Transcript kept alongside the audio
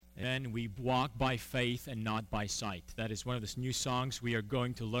And we walk by faith and not by sight. That is one of the new songs we are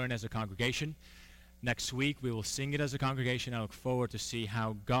going to learn as a congregation. Next week we will sing it as a congregation. I look forward to see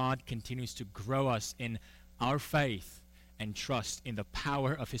how God continues to grow us in our faith and trust in the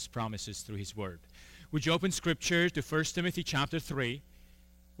power of His promises through His Word. Would you open Scripture to 1 Timothy chapter 3?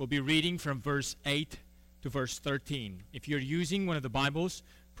 We'll be reading from verse 8 to verse 13. If you're using one of the Bibles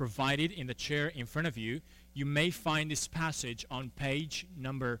provided in the chair in front of you, you may find this passage on page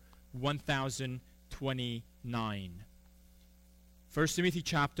number 1029. 1 Timothy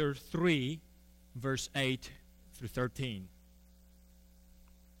chapter 3, verse 8 through 13.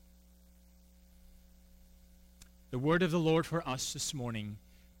 The word of the Lord for us this morning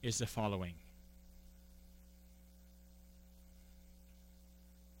is the following.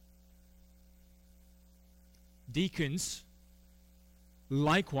 Deacons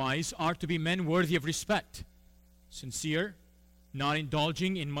likewise are to be men worthy of respect, sincere, not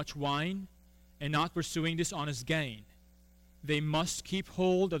indulging in much wine, and not pursuing dishonest gain. They must keep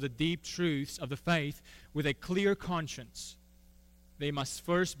hold of the deep truths of the faith with a clear conscience. They must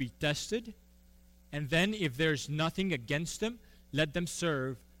first be tested, and then, if there's nothing against them, let them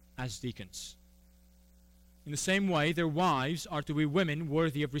serve as deacons. In the same way, their wives are to be women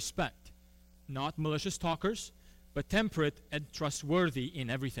worthy of respect, not malicious talkers, but temperate and trustworthy in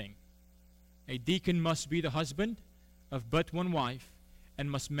everything. A deacon must be the husband of but one wife,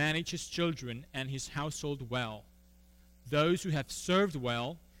 and must manage his children and his household well. Those who have served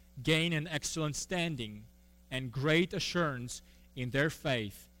well gain an excellent standing and great assurance in their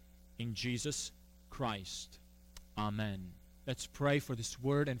faith in Jesus Christ. Amen. Let's pray for this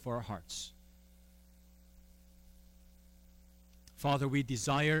word and for our hearts. Father, we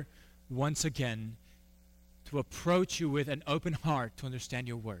desire once again to approach you with an open heart to understand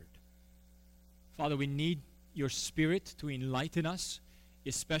your word. Father, we need your Spirit to enlighten us,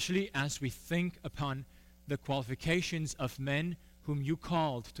 especially as we think upon the qualifications of men whom you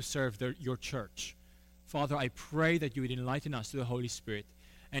called to serve your church. Father, I pray that you would enlighten us to the Holy Spirit,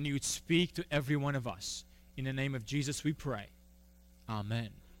 and you would speak to every one of us. In the name of Jesus we pray.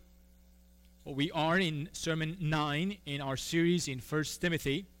 Amen. Well, we are in Sermon 9 in our series in 1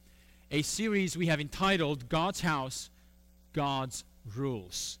 Timothy, a series we have entitled God's House, God's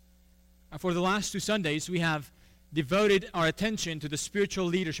Rules. For the last 2 Sundays, we have devoted our attention to the spiritual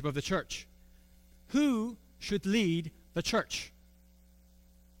leadership of the church. Who should lead the church?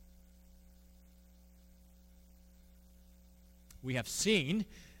 We have seen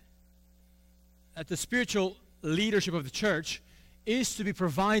that the spiritual leadership of the church is to be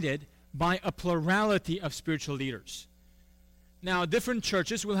provided by a plurality of spiritual leaders. Now, different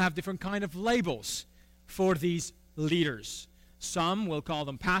churches will have different kind of labels for these leaders. Some will call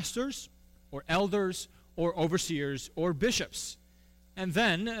them pastors, or elders, or overseers, or bishops. And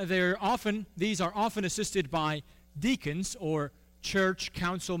then these are often assisted by deacons or church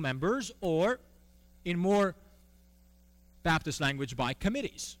council members, or in more Baptist language, by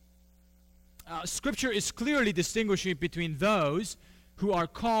committees. Scripture is clearly distinguishing between those who are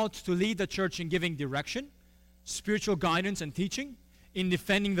called to lead the church in giving direction, spiritual guidance and teaching, in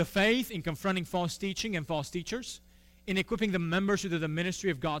defending the faith, in confronting false teaching and false teachers, in equipping the members to do the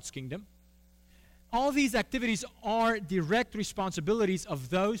ministry of God's kingdom. All these activities are direct responsibilities of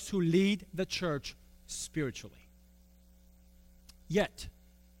those who lead the church spiritually. Yet,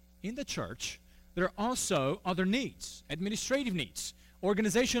 in the church, there are also other needs, administrative needs,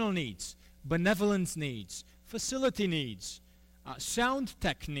 organizational needs, benevolence needs, facility needs, sound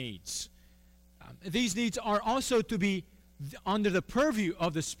tech needs. These needs are also to be under the purview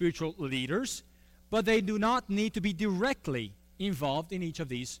of the spiritual leaders, but they do not need to be directly involved in each of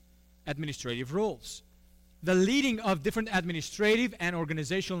these administrative roles. The leading of different administrative and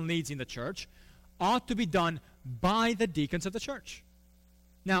organizational needs in the church ought to be done by the deacons of the church.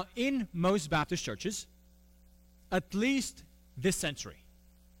 Now, in most Baptist churches, at least this century,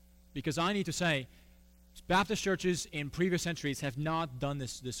 because I need to say, Baptist churches in previous centuries have not done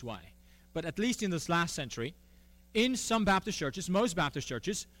this way. But at least in this last century, in some Baptist churches, most Baptist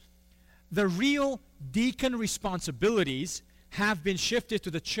churches, the real deacon responsibilities have been shifted to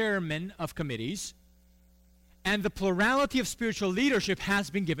the chairmen of committees, and the plurality of spiritual leadership has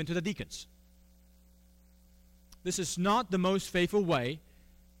been given to the deacons. This is not the most faithful way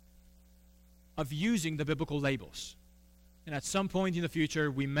of using the biblical labels. And at some point in the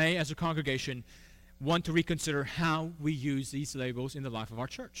future, we may, as a congregation, want to reconsider how we use these labels in the life of our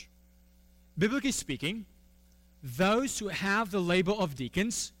church. Biblically speaking, those who have the label of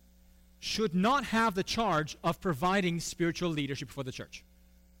deacons should not have the charge of providing spiritual leadership for the church.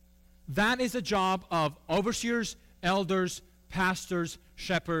 That is the job of overseers, elders, pastors,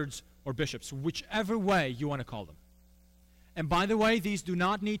 shepherds, or bishops, whichever way you want to call them. And by the way, these do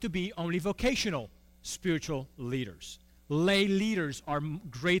not need to be only vocational spiritual leaders. Lay leaders are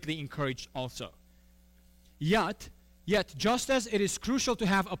greatly encouraged also. Yet, just as it is crucial to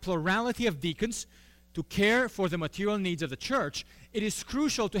have a plurality of deacons to care for the material needs of the church, it is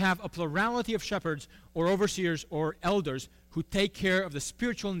crucial to have a plurality of shepherds or overseers or elders who take care of the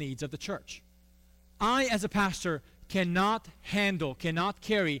spiritual needs of the church. I, as a pastor, cannot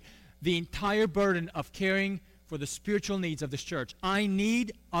carry the entire burden of caring for the spiritual needs of this church. I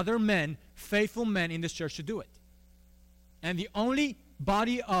need other men, faithful men in this church to do it. And the only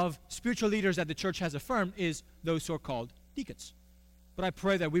body of spiritual leaders that the church has affirmed is those who are called deacons. But I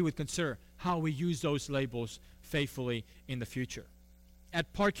pray that we would consider how we use those labels faithfully in the future.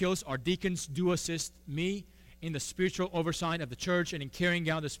 At Park Hills, our deacons do assist me in the spiritual oversight of the church and in carrying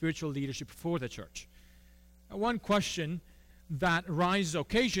out the spiritual leadership for the church. One question that rises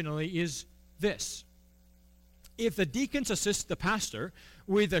occasionally is this: if the deacons assist the pastor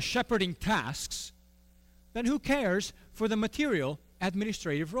with the shepherding tasks, then who cares for the material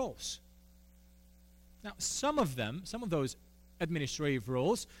administrative roles? Now, some of those administrative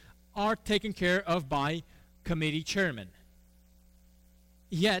roles are taken care of by committee chairmen.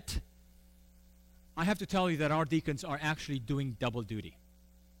 Yet, I have to tell you that our deacons are actually doing double duty.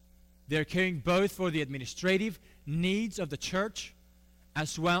 They're caring both for the administrative needs of the church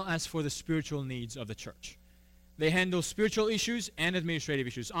as well as for the spiritual needs of the church. They handle spiritual issues and administrative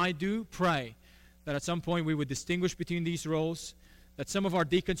issues. I do pray that at some point we would distinguish between these roles, that some of our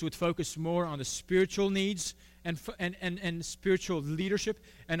deacons would focus more on the spiritual needs and spiritual leadership,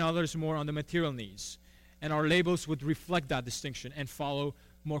 and others more on the material needs. And our labels would reflect that distinction and follow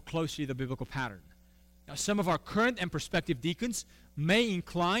more closely the biblical pattern. Now, some of our current and prospective deacons may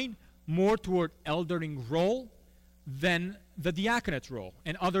incline more toward eldering role than the diaconate role,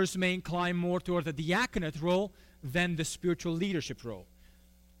 and others may incline more toward the diaconate role than the spiritual leadership role.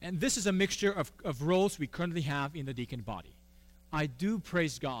 And this is a mixture of roles we currently have in the deacon body. I do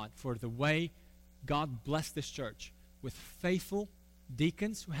praise God for the way God blessed this church with faithful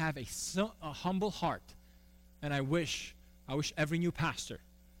deacons who have a humble heart. And I wish every new pastor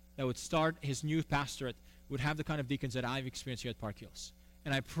that would start his new pastorate would have the kind of deacons that I've experienced here at Park Hills.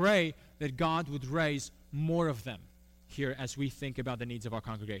 And I pray that God would raise more of them here as we think about the needs of our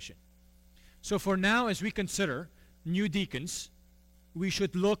congregation. So for now, as we consider new deacons, we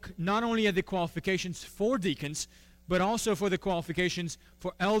should look not only at the qualifications for deacons, but also for the qualifications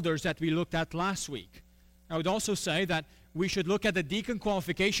for elders that we looked at last week. I would also say that we should look at the deacon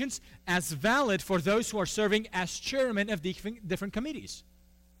qualifications as valid for those who are serving as chairmen of different committees,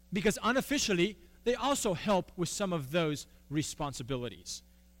 because unofficially, they also help with some of those responsibilities.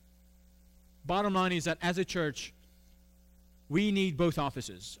 Bottom line is that as a church, we need both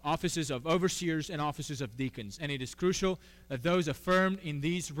offices of overseers and offices of deacons. And it is crucial that those affirmed in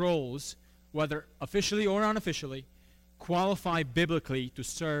these roles, whether officially or unofficially, qualify biblically to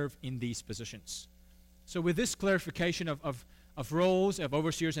serve in these positions. So with this clarification of roles of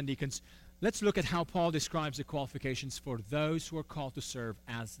overseers and deacons, let's look at how Paul describes the qualifications for those who are called to serve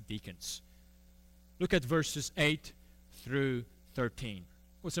as deacons. Look at verses 8 through 13.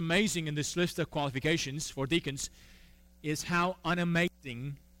 What's amazing in this list of qualifications for deacons is how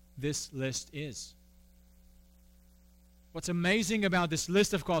unamazing this list is. What's amazing about this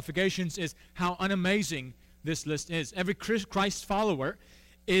list of qualifications is how unamazing this list is. Every Christ follower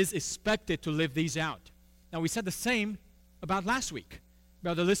is expected to live these out. Now, we said the same about last week,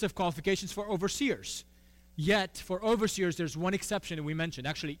 about the list of qualifications for overseers. Yet, for overseers, there's one exception that we mentioned,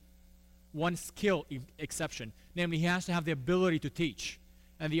 actually one skill exception, namely he has to have the ability to teach.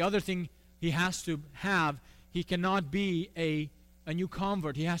 And the other thing he has to have, he cannot be a new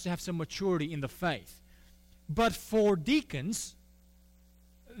convert. He has to have some maturity in the faith. But for deacons,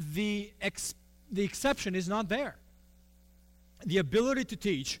 the exception is not there. The ability to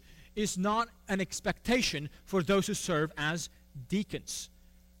teach is not an expectation for those who serve as deacons.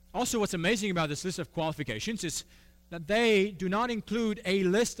 Also, what's amazing about this list of qualifications is that they do not include a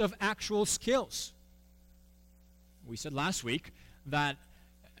list of actual skills. We said last week that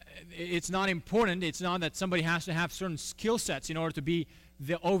it's not important, it's not that somebody has to have certain skill sets in order to be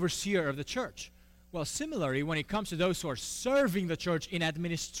the overseer of the church. Well, similarly, when it comes to those who are serving the church in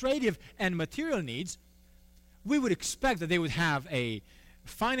administrative and material needs, we would expect that they would have a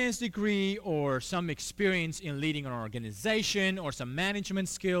finance degree or some experience in leading an organization or some management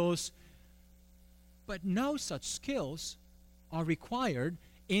skills. But no such skills are required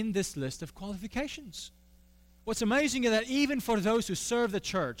in this list of qualifications. What's amazing is that even for those who serve the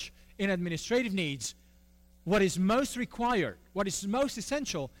church in administrative needs, what is most required, what is most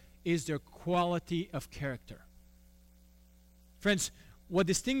essential, is their quality of character. Friends, what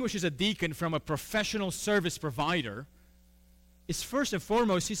distinguishes a deacon from a professional service provider is first and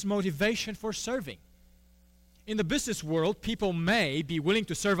foremost his motivation for serving. In the business world, people may be willing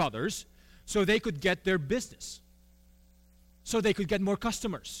to serve others so they could get their business, so they could get more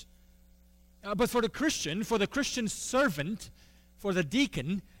customers. But for the Christian servant, for the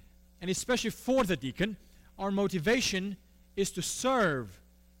deacon, and especially for the deacon, our motivation is to serve,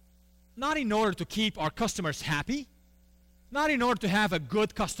 not in order to keep our customers happy, not in order to have a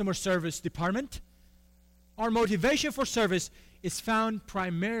good customer service department. Our motivation for service is found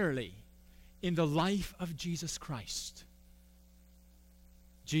primarily in the life of Jesus Christ.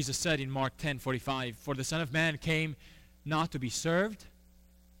 Jesus said in Mark 10:45, "For the Son of Man came not to be served,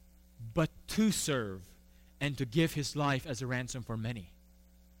 but to serve, and to give his life as a ransom for many."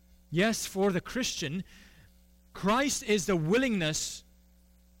 Yes, for the Christian, Christ is the willingness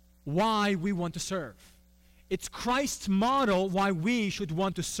why we want to serve. It's Christ's model why we should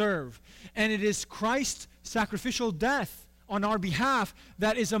want to serve. And it is Christ's sacrificial death on our behalf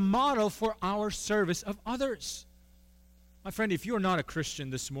that is a model for our service of others. My friend, if you're not a Christian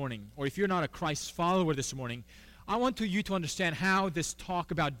this morning, or if you're not a Christ follower this morning, I want you to understand how this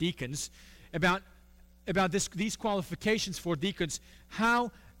talk about deacons, about these qualifications for deacons,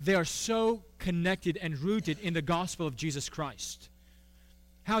 how they are so connected and rooted in the gospel of Jesus Christ.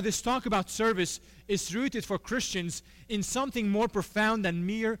 How this talk about service is rooted for Christians in something more profound than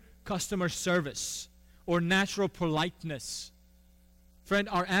mere customer service or natural politeness. Friend,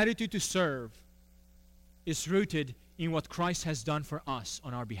 our attitude to serve is rooted in what Christ has done for us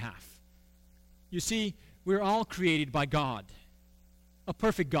on our behalf. You see, we're all created by God, a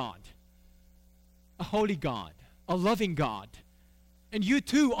perfect God, a holy God, a loving God. And you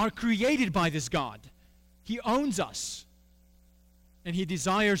too are created by this God. He owns us. And He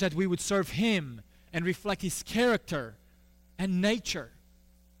desires that we would serve Him and reflect His character and nature.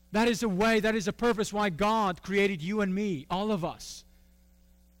 That is the way, that is the purpose why God created you and me, all of us.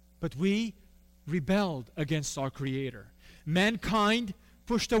 But we rebelled against our Creator. Mankind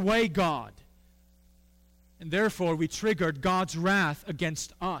pushed away God. And therefore we triggered God's wrath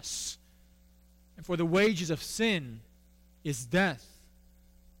against us. And for the wages of sin is death.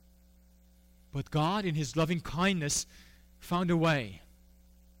 But God, in His loving kindness, found a way.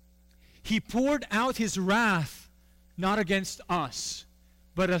 He poured out His wrath not against us,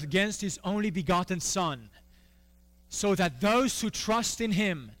 but against His only begotten Son, so that those who trust in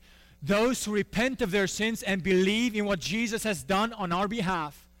Him, those who repent of their sins and believe in what Jesus has done on our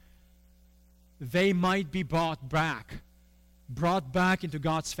behalf, they might be brought back into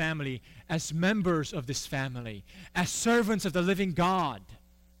God's family as members of this family, as servants of the living God,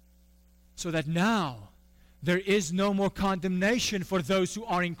 so that now there is no more condemnation for those who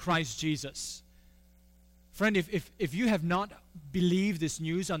are in Christ Jesus. Friend, if you have not believed this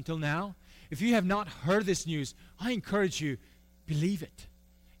news until now, if you have not heard this news, I encourage you, believe it.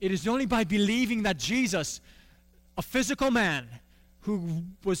 It is only by believing that Jesus, a physical man who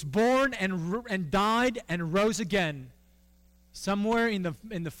was born and died and rose again somewhere in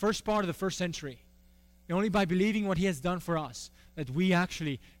the first part of the first century, only by believing what He has done for us, that we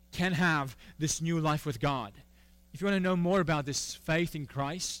actually can have this new life with God. If you want to know more about this faith in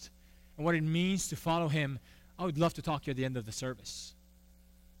Christ and what it means to follow Him, I would love to talk to you at the end of the service.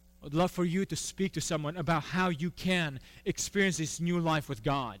 I would love for you to speak to someone about how you can experience this new life with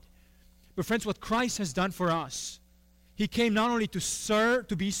God. But friends, what Christ has done for us, He came not only to serve,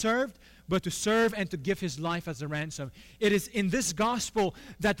 to be served, but to serve and to give His life as a ransom. It is in this gospel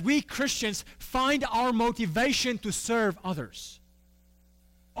that we Christians find our motivation to serve others.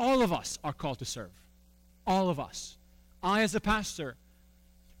 All of us are called to serve. All of us. I as a pastor,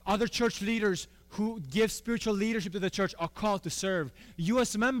 other church leaders who give spiritual leadership to the church are called to serve. You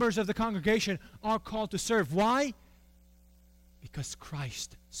as members of the congregation are called to serve. Why? Because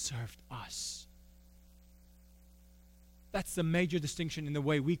Christ served us. That's the major distinction in the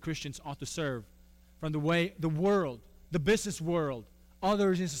way we Christians ought to serve from the way the world, the business world,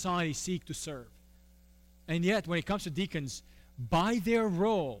 others in society seek to serve. And yet, when it comes to deacons, by their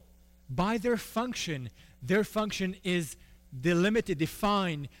role, by their function is delimited,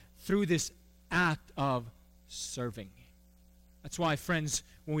 defined through this act of serving. That's why, friends,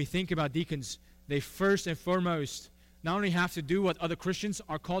 when we think about deacons, they first and foremost not only have to do what other Christians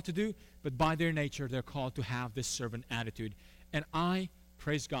are called to do, but by their nature, they're called to have this servant attitude. And I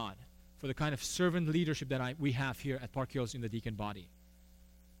praise God for the kind of servant leadership that we have here at Park Hills in the deacon body.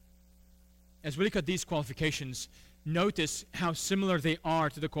 As we look at these qualifications, notice how similar they are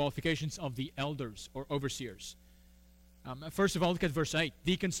to the qualifications of the elders or overseers. First of all, look at verse 8.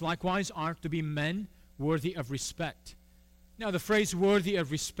 Deacons likewise are to be men worthy of respect. Now, the phrase worthy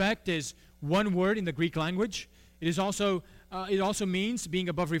of respect is one word in the Greek language. It also means being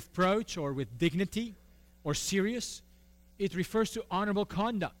above reproach or with dignity or serious. It refers to honorable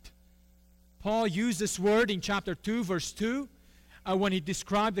conduct. Paul used this word in chapter 2, verse 2, when he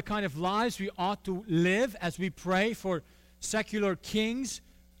described the kind of lives we ought to live as we pray for secular kings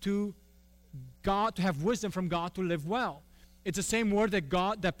to have wisdom from God to live well. It's the same word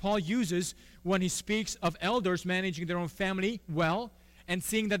that Paul uses when he speaks of elders managing their own family well and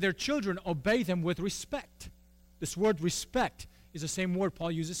seeing that their children obey them with respect. This word respect is the same word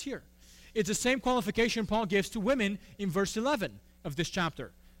Paul uses here. It's the same qualification Paul gives to women in verse 11 of this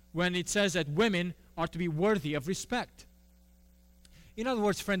chapter, when it says that women are to be worthy of respect. In other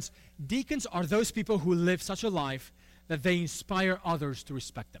words, friends, deacons are those people who live such a life that they inspire others to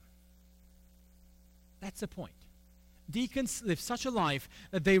respect them. That's the point. Deacons live such a life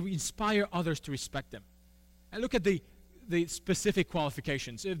that they inspire others to respect them. And look at the specific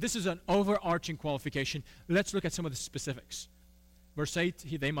qualifications. If this is an overarching qualification, let's look at some of the specifics. Verse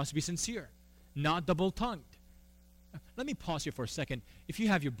 8, they must be sincere, not double-tongued. Let me pause here for a second. If you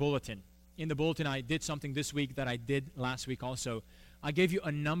have your bulletin, in the bulletin I did something this week that I did last week also. I gave you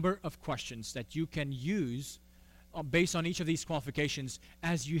a number of questions that you can use based on each of these qualifications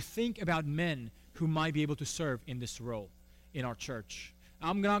as you think about men who might be able to serve in this role in our church.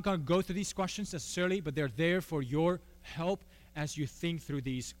 I'm not going to go through these questions necessarily, but they're there for your help as you think through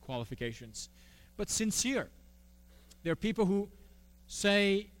these qualifications. But sincere. There are people who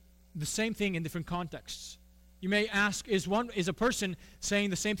say the same thing in different contexts. You may ask, is a person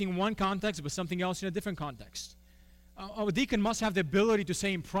saying the same thing in one context but something else in a different context? A deacon must have the ability to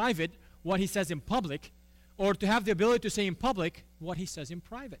say in private what he says in public, or to have the ability to say in public what he says in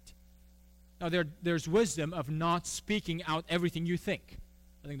private. Now, there's wisdom of not speaking out everything you think.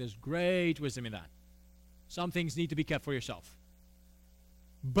 I think there's great wisdom in that. Some things need to be kept for yourself.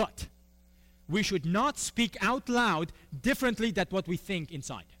 But we should not speak out loud differently than what we think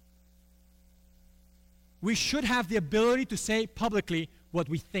inside. We should have the ability to say publicly what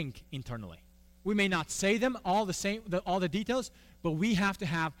we think internally. We may not say them all the details, but we have to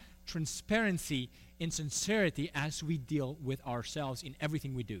have transparency and sincerity as we deal with ourselves in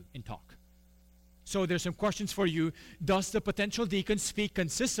everything we do and talk. So there's some questions for you. Does the potential deacon speak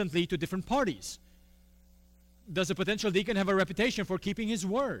consistently to different parties? Does the potential deacon have a reputation for keeping his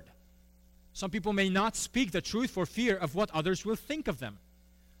word? Some people may not speak the truth for fear of what others will think of them.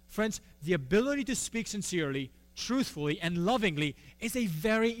 Friends, the ability to speak sincerely, truthfully, and lovingly is a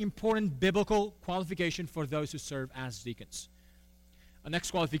very important biblical qualification for those who serve as deacons. A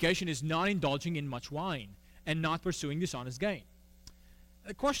next qualification is not indulging in much wine and not pursuing dishonest gain.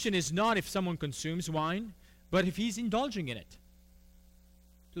 The question is not if someone consumes wine, but if he's indulging in it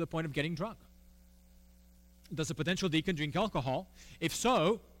to the point of getting drunk. Does a potential deacon drink alcohol? If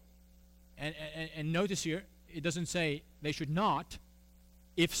so, and notice here, it doesn't say they should not.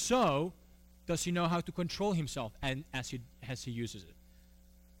 If so, does he know how to control himself and as he uses it?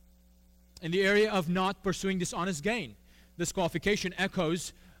 In the area of not pursuing dishonest gain, this qualification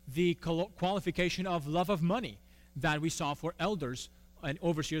echoes the qualification of love of money that we saw for elders and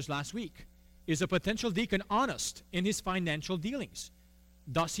overseers last week. Is a potential deacon honest in his financial dealings?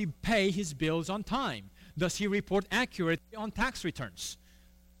 Does he pay his bills on time? Does he report accurately on tax returns?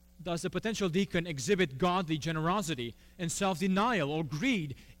 Does the potential deacon exhibit godly generosity and self-denial or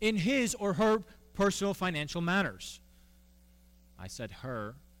greed in his or her personal financial matters? I said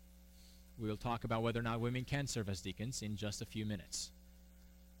her. We will talk about whether or not women can serve as deacons in just a few minutes.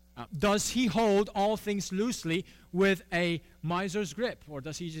 Does he hold all things loosely with a miser's grip, or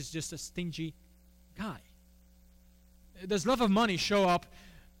does he just a stingy guy? Does love of money show up?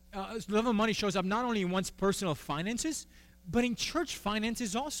 Love of money shows up not only in one's personal finances, but in church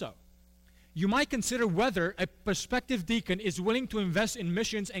finances also. You might consider whether a prospective deacon is willing to invest in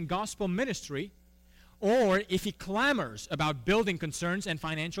missions and gospel ministry, or if he clamors about building concerns and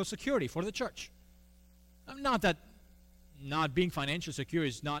financial security for the church. Not that not being financially secure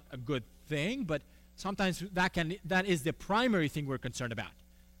is not a good thing, but sometimes that is the primary thing we're concerned about.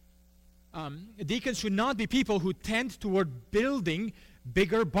 Deacons should not be people who tend toward building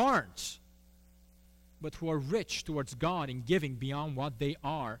bigger barns, but who are rich towards God in giving beyond what they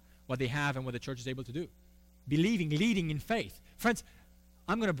have, and what the church is able to do. Believing, leading in faith. Friends,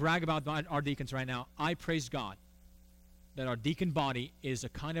 I'm going to brag about our deacons right now. I praise God that our deacon body is a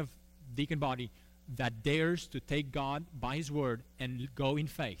kind of deacon body that dares to take God by His word and go in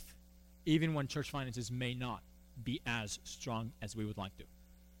faith, even when church finances may not be as strong as we would like to.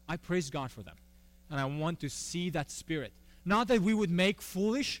 I praise God for them. And I want to see that spirit. Not that we would make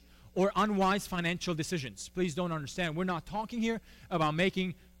foolish or unwise financial decisions. Please don't understand. We're not talking here about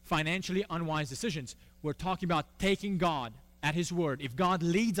making financially unwise decisions. We're talking about taking God at His word. If God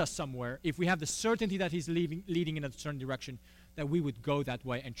leads us somewhere, if we have the certainty that He's leading in a certain direction, that we would go that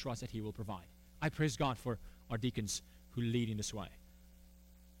way and trust that He will provide. I praise God for our deacons who lead in this way.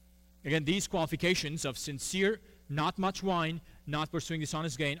 Again, these qualifications of sincere, not much wine, not pursuing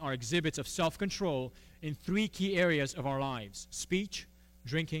dishonest gain, are exhibits of self-control in three key areas of our lives: speech,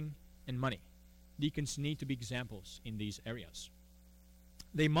 drinking, and money. Deacons need to be examples in these areas.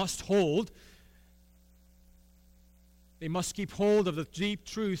 They must keep hold of the deep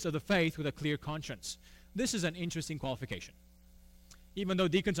truths of the faith with a clear conscience. This is an interesting qualification. Even though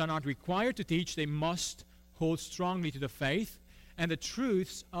deacons are not required to teach, they must hold strongly to the faith and the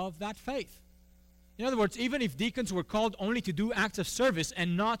truths of that faith. In other words, even if deacons were called only to do acts of service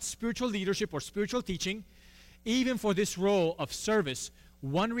and not spiritual leadership or spiritual teaching, even for this role of service,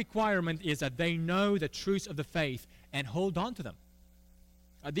 one requirement is that they know the truths of the faith and hold on to them.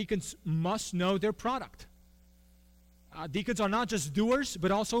 Deacons must know their product. Deacons are not just doers,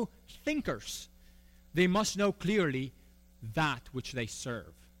 but also thinkers. They must know clearly that which they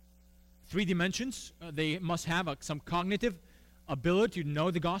serve. Three dimensions. They must have some cognitive ability to know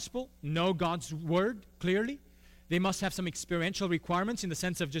the gospel, know God's word clearly. They must have some experiential requirements in the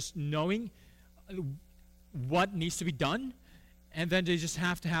sense of just knowing what needs to be done. And then they just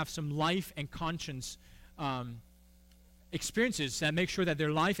have to have some life and conscience experiences that make sure that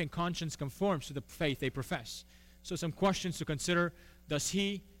their life and conscience conforms to the faith they profess. So some questions to consider. Does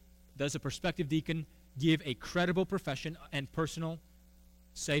a prospective deacon give a credible profession and personal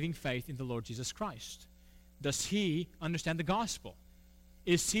saving faith in the Lord Jesus Christ? Does he understand the gospel?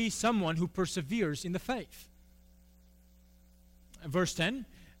 Is he someone who perseveres in the faith? Verse 10,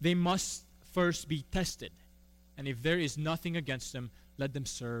 they must first be tested. And if there is nothing against them, let them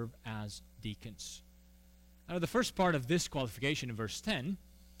serve as deacons. Now, the first part of this qualification in verse 10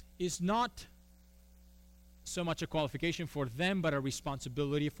 is not so much a qualification for them, but a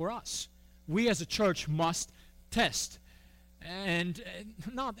responsibility for us. We as a church must test. And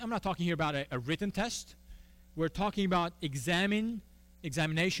I'm not talking here about a written test. We're talking about examination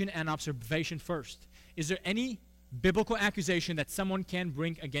and observation first. Is there any biblical accusation that someone can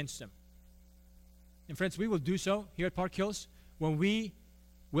bring against them? And friends, we will do so here at Park Hills when we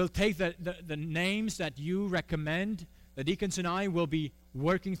will take the names that you recommend. The deacons and I will be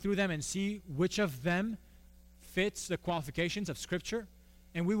working through them and see which of them fits the qualifications of Scripture.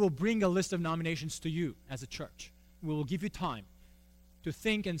 And we will bring a list of nominations to you as a church. We will give you time to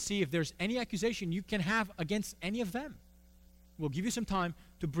think and see if there's any accusation you can have against any of them. We'll give you some time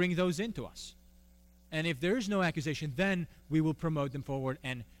to bring those into us. And if there is no accusation, then we will promote them forward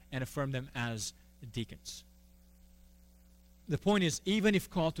and affirm them as deacons. The point is, even if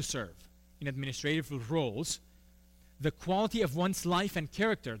called to serve in administrative roles, the quality of one's life and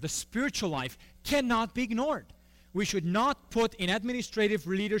character, the spiritual life, cannot be ignored. We should not put in administrative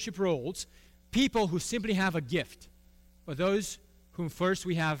leadership roles people who simply have a gift, but those whom first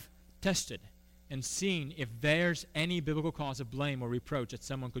we have tested and seen if there's any biblical cause of blame or reproach that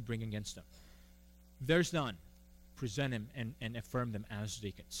someone could bring against them. If there's none, present them and affirm them as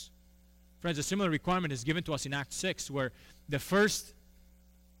deacons. Friends, a similar requirement is given to us in Acts 6, where the first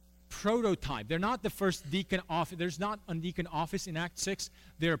prototype, they're not the first deacon office, there's not a deacon office in Acts 6,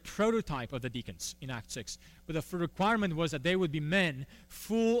 they're a prototype of the deacons in Acts 6. But the requirement was that they would be men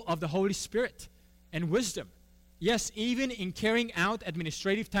full of the Holy Spirit and wisdom. Yes, even in carrying out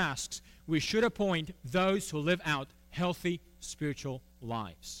administrative tasks, we should appoint those who live out healthy spiritual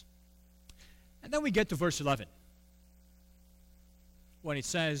lives. And then we get to verse 11, when it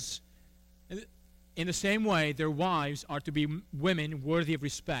says, in the same way, their wives are to be women worthy of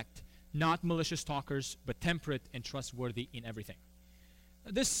respect, not malicious talkers, but temperate and trustworthy in everything.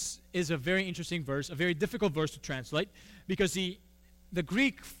 This is a very interesting verse, a very difficult verse to translate, because the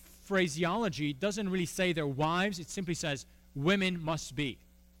Greek phraseology doesn't really say their wives, it simply says women must be.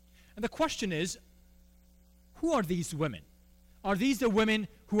 And the question is, who are these women? Are these the women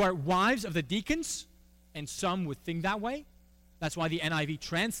who are wives of the deacons? And some would think that way. That's why the NIV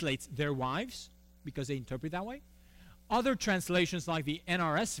translates their wives, because they interpret that way. Other translations like the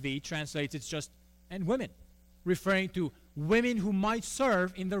NRSV translates it's just and women, referring to women who might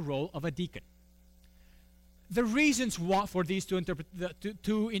serve in the role of a deacon. The reasons for these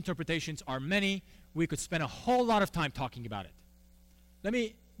two interpretations are many. We could spend a whole lot of time talking about it. Let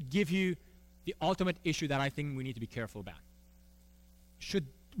me give you the ultimate issue that I think we need to be careful about. Should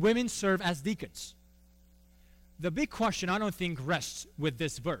women serve as deacons? the big question, I don't think, rests with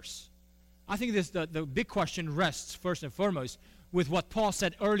this verse. I think the big question rests first and foremost with what Paul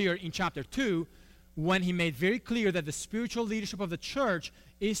said earlier in chapter 2, when he made very clear that the spiritual leadership of the church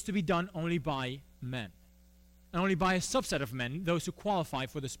is to be done only by men, and only by a subset of men, those who qualify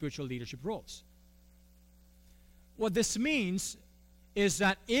for the spiritual leadership roles. What this means is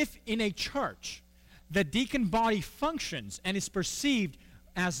that if in a church the deacon body functions and is perceived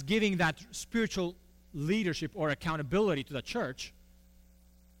as giving that spiritual leadership or accountability to the church,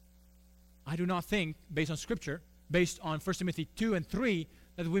 I do not think, based on Scripture, based on 1 Timothy 2 and 3,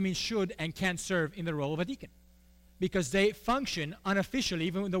 that women should and can serve in the role of a deacon. Because they function unofficially,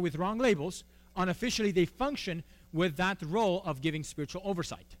 even though with wrong labels, unofficially they function with that role of giving spiritual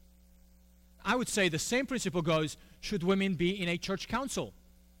oversight. I would say the same principle goes, should women be in a church council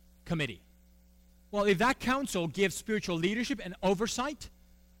committee? Well, if that council gives spiritual leadership and oversight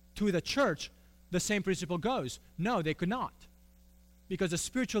to the church, the same principle goes. No, they could not. Because the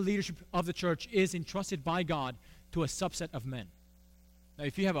spiritual leadership of the church is entrusted by God to a subset of men. Now,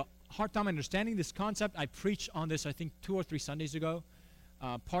 if you have a hard time understanding this concept, I preached on this, I think, 2 or 3 Sundays ago.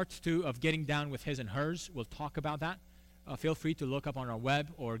 Part 2 of Getting Down with His and Hers. We'll talk about that. Feel free to look up on our web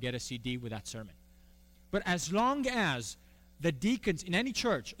or get a CD with that sermon. But as long as the deacons in any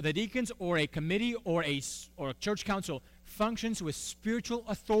church, the deacons or a committee or a church council functions with spiritual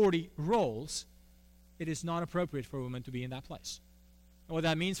authority roles, it is not appropriate for women to be in that place. And what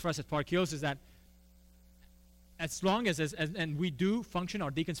that means for us at Park Hills is that as long as and we do function,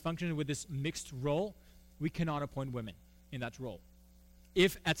 our deacons function with this mixed role, we cannot appoint women in that role.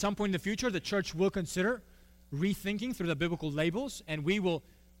 If at some point in the future the church will consider rethinking through the biblical labels, and we will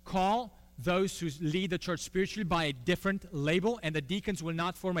call those who lead the church spiritually by a different label, and the deacons will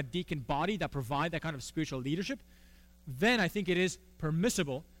not form a deacon body that provide that kind of spiritual leadership, then I think it is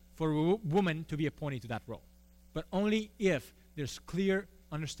permissible for a woman to be appointed to that role. But only if there's clear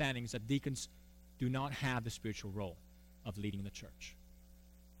understandings that deacons do not have the spiritual role of leading the church.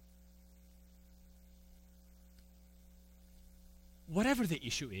 Whatever the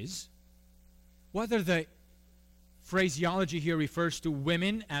issue is, whether the phraseology here refers to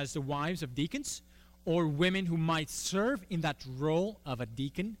women as the wives of deacons or women who might serve in that role of a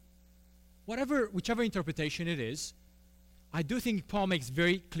deacon, whichever interpretation it is, I do think Paul makes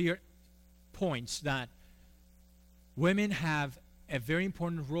very clear points that women have a very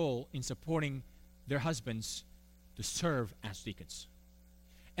important role in supporting their husbands to serve as deacons.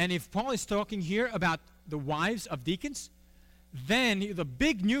 And if Paul is talking here about the wives of deacons, then the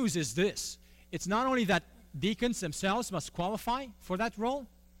big news is this. It's not only that deacons themselves must qualify for that role,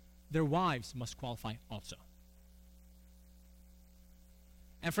 their wives must qualify also.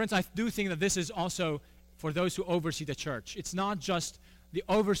 And friends, I do think that this is also for those who oversee the church. It's not just the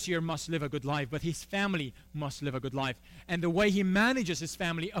overseer must live a good life, but his family must live a good life. And the way he manages his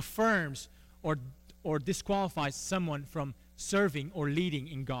family affirms or disqualifies someone from serving or leading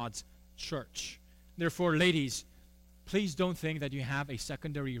in God's church. Therefore, ladies, please don't think that you have a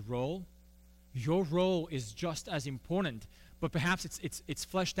secondary role. Your role is just as important, but perhaps it's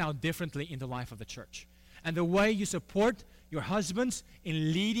fleshed out differently in the life of the church. And the way you support your husbands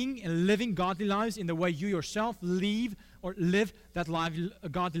in leading and living godly lives, in the way you yourself live that life, a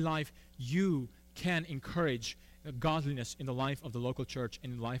godly life, you can encourage godliness in the life of the local church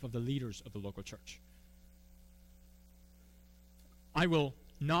and in the life of the leaders of the local church. I will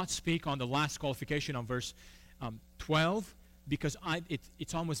not speak on the last qualification on verse 12, because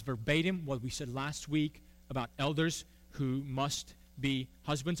it's almost verbatim what we said last week about elders who must be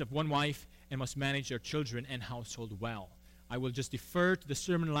husbands of one wife and must manage their children and household well. I will just defer to the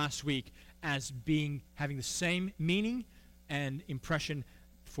sermon last week as having the same meaning and impression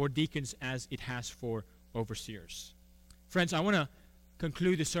for deacons as it has for overseers. Friends, I want to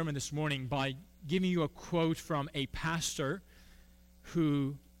conclude the sermon this morning by giving you a quote from a pastor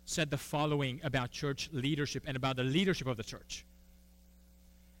who said the following about church leadership and about the leadership of the church.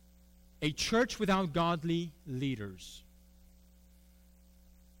 A church without godly leaders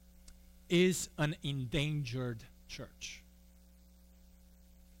is an endangered church.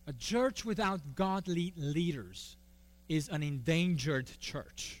 A church without godly leaders is an endangered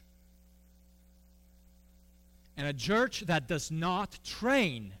church. And a church that does not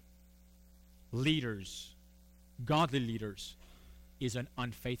train leaders, godly leaders, is an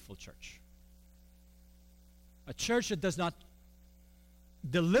unfaithful church. A church that does not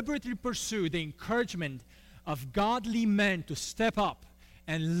deliberately pursue the encouragement of godly men to step up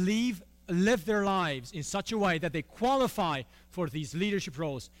and live their lives in such a way that they qualify for these leadership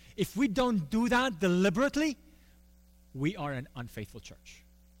roles. If we don't do that deliberately, we are an unfaithful church.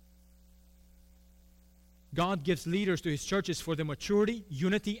 God gives leaders to his churches for the maturity,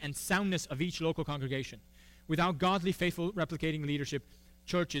 unity, and soundness of each local congregation. Without godly, faithful, replicating leadership,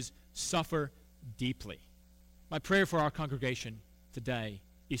 churches suffer deeply. My prayer for our congregation today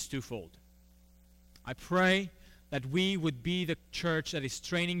is twofold. I pray that we would be the church that is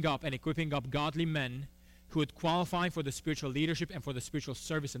training up and equipping up godly men who would qualify for the spiritual leadership and for the spiritual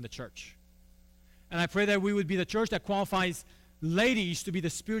service in the church. And I pray that we would be the church that qualifies ladies to be the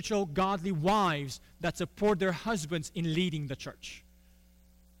spiritual, godly wives that support their husbands in leading the church.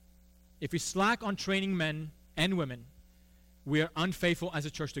 If we slack on training men and women, we are unfaithful as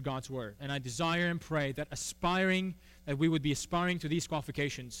a church to God's word. And I desire and pray that we would be aspiring to these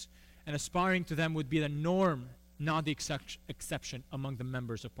qualifications, and aspiring to them would be the norm, not the exception among the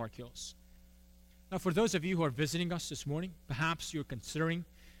members of Park Hills. Now, for those of you who are visiting us this morning, perhaps you're considering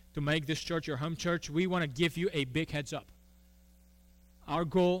to make this church your home church, we want to give you a big heads up. Our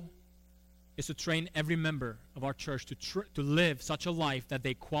goal is to train every member of our church to live such a life that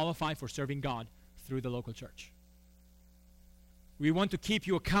they qualify for serving God through the local church. We want to keep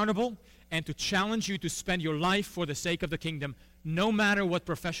you accountable and to challenge you to spend your life for the sake of the kingdom, no matter what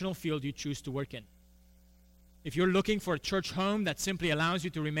professional field you choose to work in. If you're looking for a church home that simply allows you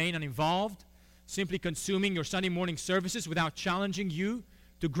to remain uninvolved, simply consuming your Sunday morning services without challenging you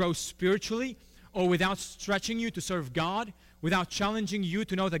to grow spiritually, or without stretching you to serve God, without challenging you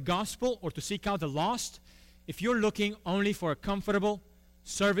to know the gospel or to seek out the lost, if you're looking only for a comfortable,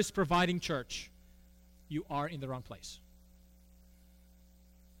 service-providing church, you are in the wrong place.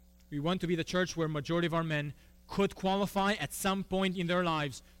 We want to be the church where majority of our men could qualify at some point in their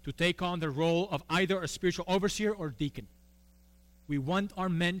lives to take on the role of either a spiritual overseer or deacon. We want our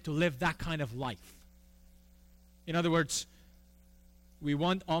men to live that kind of life. In other words, we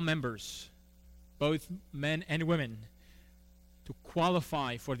want all members, both men and women, to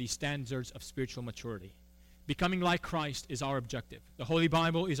qualify for these standards of spiritual maturity. Becoming like Christ is our objective. The Holy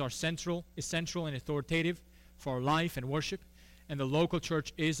Bible is central and authoritative for our life and worship, and the local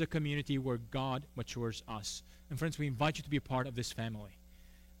church is a community where God matures us. And friends, we invite you to be a part of this family.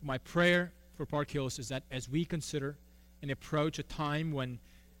 My prayer for Park Hills is that as we consider and approach a time when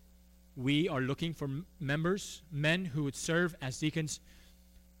we are looking for members, men who would serve as deacons,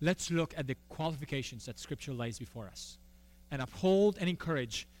 let's look at the qualifications that Scripture lays before us and uphold and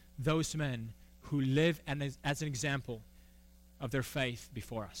encourage those men who live as an example of their faith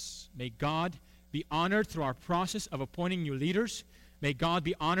before us. May God be honored through our process of appointing new leaders. May God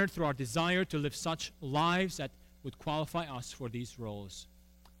be honored through our desire to live such lives that would qualify us for these roles.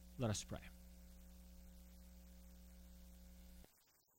 Let us pray.